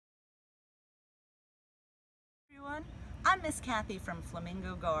everyone. I'm Miss Kathy from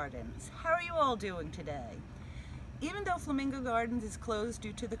Flamingo Gardens. How are you all doing today? Even though Flamingo Gardens is closed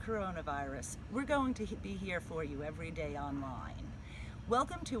due to the coronavirus, we're going to be here for you every day online.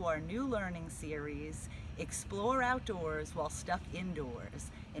 Welcome to our new learning series, Explore Outdoors While Stuck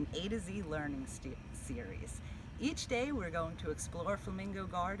Indoors, an A to Z learning series. Each day we're going to explore Flamingo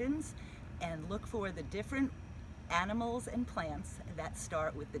Gardens and look for the different animals and plants that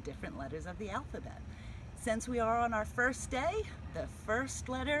start with the different letters of the alphabet. Since we are on our first day, the first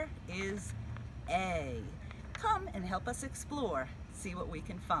letter is A. Come and help us explore, see what we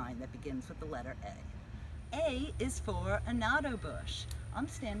can find that begins with the letter A. A is for Annatto bush. I'm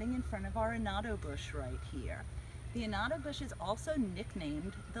standing in front of our Annatto bush right here. The Annatto bush is also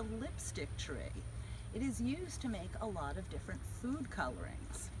nicknamed the lipstick tree. It is used to make a lot of different food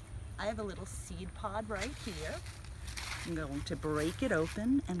colorings. I have a little seed pod right here. I'm going to break it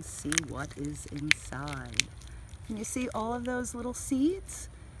open and see what is inside. Can you see all of those little seeds?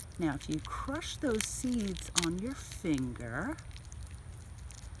 Now, if you crush those seeds on your finger,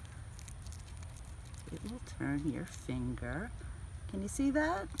 it will turn your finger. Can you see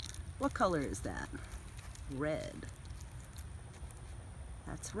that? What color is that? Red.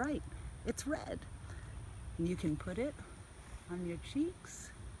 That's right, it's red. And you can put it on your cheeks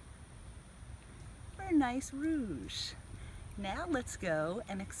for a nice rouge. Now let's go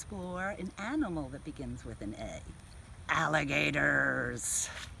and explore an animal that begins with an A. Alligators.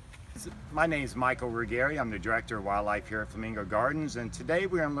 My name is Michael Ruggieri. I'm the Director of Wildlife here at Flamingo Gardens, and today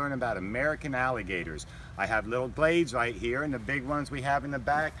we're going to learn about American alligators. I have little glades right here, and the big ones we have in the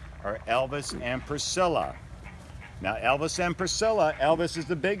back are Elvis and Priscilla. Now Elvis and Priscilla, Elvis is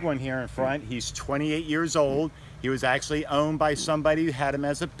the big one here in front. He's 28 years old. He was actually owned by somebody who had him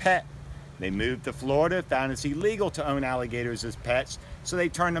as a pet. They moved to Florida, found it's illegal to own alligators as pets, so they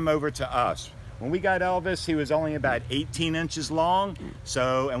turned them over to us. When we got Elvis, he was only about 18 inches long,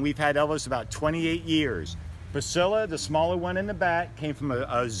 and we've had Elvis about 28 years. Priscilla, the smaller one in the back, came from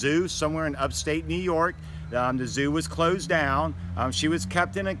a zoo somewhere in upstate New York. The zoo was closed down. She was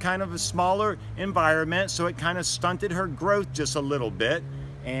kept in a kind of a smaller environment, so it kind of stunted her growth just a little bit.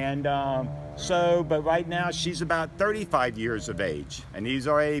 And but right now she's about 35 years of age, and these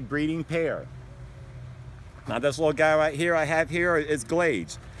are a breeding pair. Now this little guy right here I have here is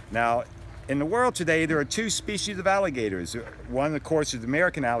Glades. Now in the world today there are two species of alligators. One of course is the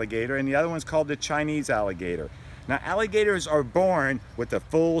American alligator, and the other one's called the Chinese alligator. Now alligators are born with a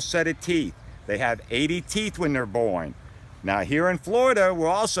full set of teeth. They have 80 teeth when they're born. Now here in Florida, we're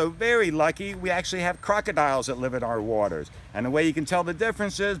also very lucky. We actually have crocodiles that live in our waters. And the way you can tell the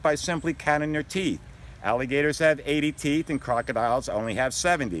difference is by simply counting their teeth. Alligators have 80 teeth and crocodiles only have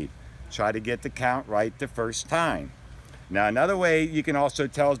 70. Try to get the count right the first time. Now another way you can also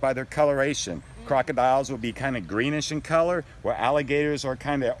tell is by their coloration. Crocodiles will be kind of greenish in color, where alligators are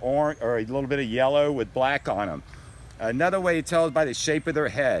kind of orange or a little bit of yellow with black on them. Another way to tell is by the shape of their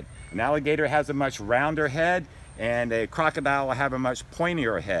head. An alligator has a much rounder head, and a crocodile will have a much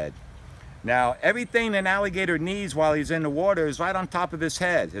pointier head. Now, everything an alligator needs while he's in the water is right on top of his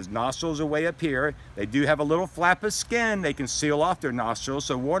head. His nostrils are way up here. They do have a little flap of skin. They can seal off their nostrils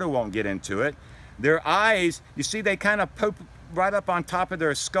so water won't get into it. Their eyes, you see, they kind of poke right up on top of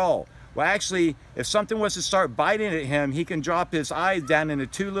their skull. Well, actually, if something was to start biting at him, he can drop his eyes down into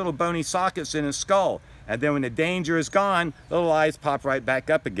two little bony sockets in his skull. And then when the danger is gone, the little eyes pop right back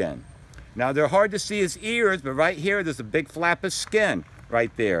up again. Now they're hard to see his ears, but right here there's a big flap of skin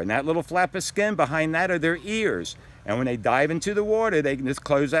right there. And that little flap of skin behind that are their ears. And when they dive into the water, they can just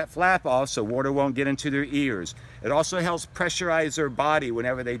close that flap off so water won't get into their ears. It also helps pressurize their body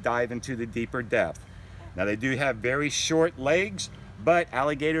whenever they dive into the deeper depth. Now they do have very short legs, but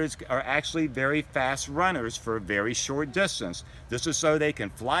alligators are actually very fast runners for a very short distance. This is so they can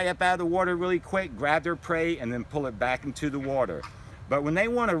fly up out of the water really quick, grab their prey, and then pull it back into the water. But when they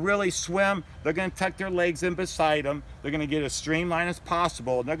want to really swim, they're going to tuck their legs in beside them. They're going to get as streamlined as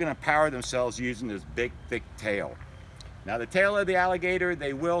possible, and they're going to power themselves using this big, thick tail. Now the tail of the alligator,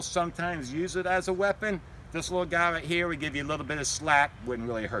 they will sometimes use it as a weapon. This little guy right here would give you a little bit of slap, wouldn't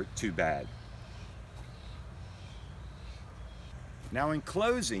really hurt too bad. Now in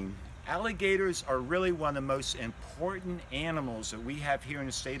closing, alligators are really one of the most important animals that we have here in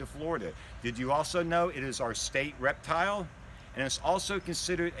the state of Florida. Did you also know it is our state reptile? And it's also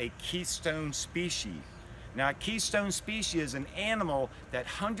considered a keystone species. Now, a keystone species is an animal that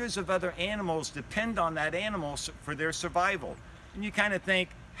hundreds of other animals depend on that animal for their survival. And you kind of think,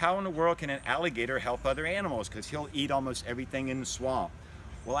 how in the world can an alligator help other animals? Because he'll eat almost everything in the swamp.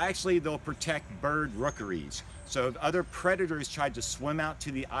 Well, actually, they'll protect bird rookeries. So if other predators try to swim out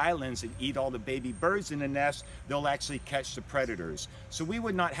to the islands and eat all the baby birds in the nest, they'll actually catch the predators. So we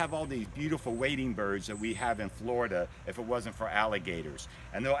would not have all these beautiful wading birds that we have in Florida if it wasn't for alligators.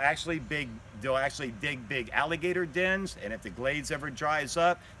 And they'll actually dig big alligator dens, and if the glades ever dries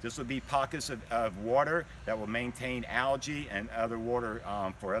up, this will be pockets of water that will maintain algae and other water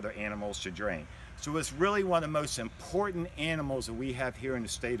for other animals to drink. So it's really one of the most important animals that we have here in the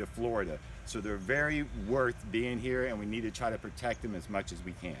state of Florida. So they're very worth being here, and we need to try to protect them as much as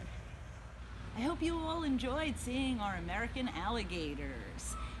we can. I hope you all enjoyed seeing our American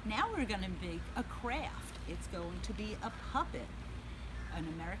alligators. Now we're going to make a craft. It's going to be a puppet, an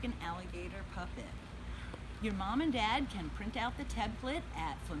American alligator puppet. Your mom and dad can print out the template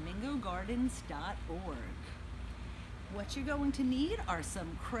at flamingogardens.org. What you're going to need are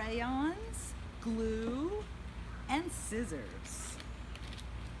some crayons, glue, and scissors.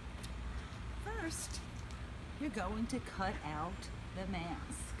 First, you're going to cut out the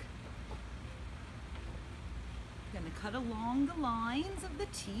mask. You're going to cut along the lines of the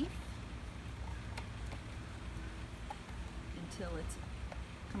teeth until it's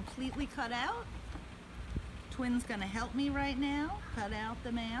completely cut out. Twin's going to help me right now cut out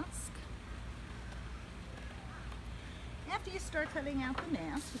the mask. After you start cutting out the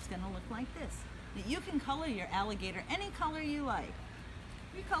mask, it's going to look like this. Now, you can color your alligator any color you like.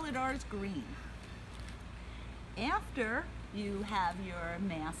 We colored ours green. After you have your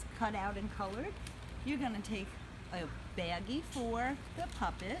mask cut out and colored, you're going to take a baggie for the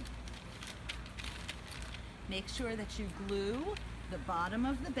puppet. Make sure that you glue the bottom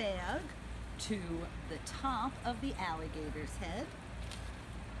of the bag to the top of the alligator's head.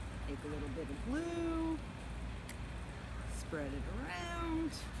 Take a little bit of glue, spread it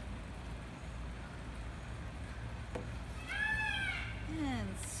around, and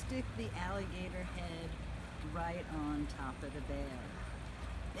stick the alligator head right on top of the bag.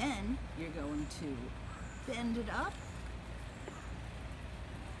 Then you're going to bend it up,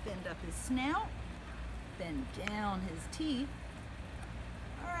 bend up his snout, bend down his teeth.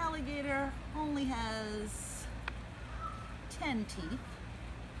 Our alligator only has 10 teeth.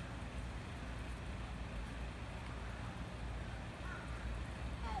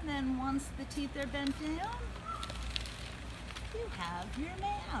 And then once the teeth are bent down, you have your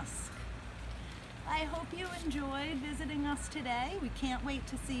mask. I hope you enjoyed visiting us today. We can't wait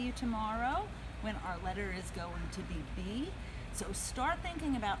to see you tomorrow when our letter is going to be B. So start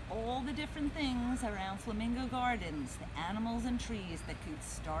thinking about all the different things around Flamingo Gardens, the animals and trees that could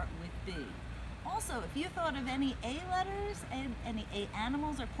start with B. Also, if you thought of any A letters and any A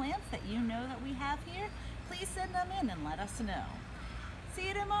animals or plants that you know that we have here, please send them in and let us know. See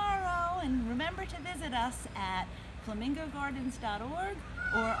you tomorrow, and remember to visit us at flamingogardens.org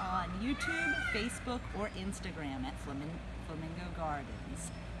or on YouTube, Facebook, or Instagram at Flamingo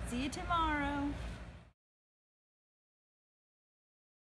Gardens. See you tomorrow.